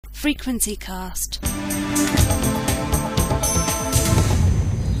Frequency Cast.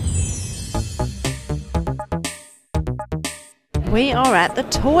 We are at the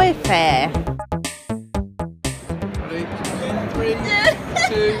toy fair. Ready? In 3,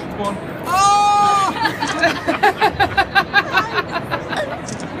 2, 1. Oh!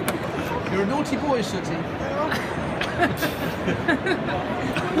 You're a naughty boy, Sooty.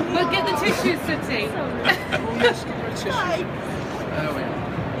 We'll get the tissue, Sooty. Oh yes, give her a tissue. There we are.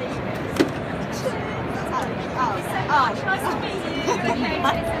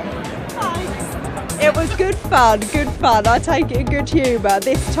 It was good fun, good fun. I take it in good humour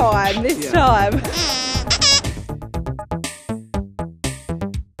this time. It's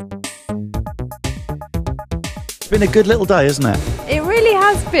been a good little day, hasn't it? It really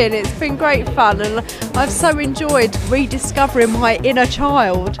has been. It's been great fun, and I've so enjoyed rediscovering my inner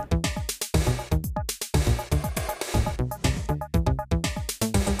child.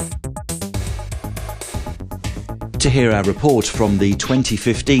 To hear our report from the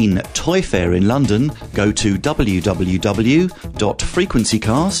 2015 Toy Fair in London, go to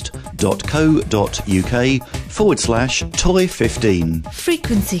www.frequencycast.co.uk/toy15.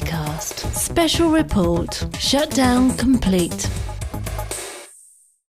 Frequency Cast. Special report. Shutdown complete.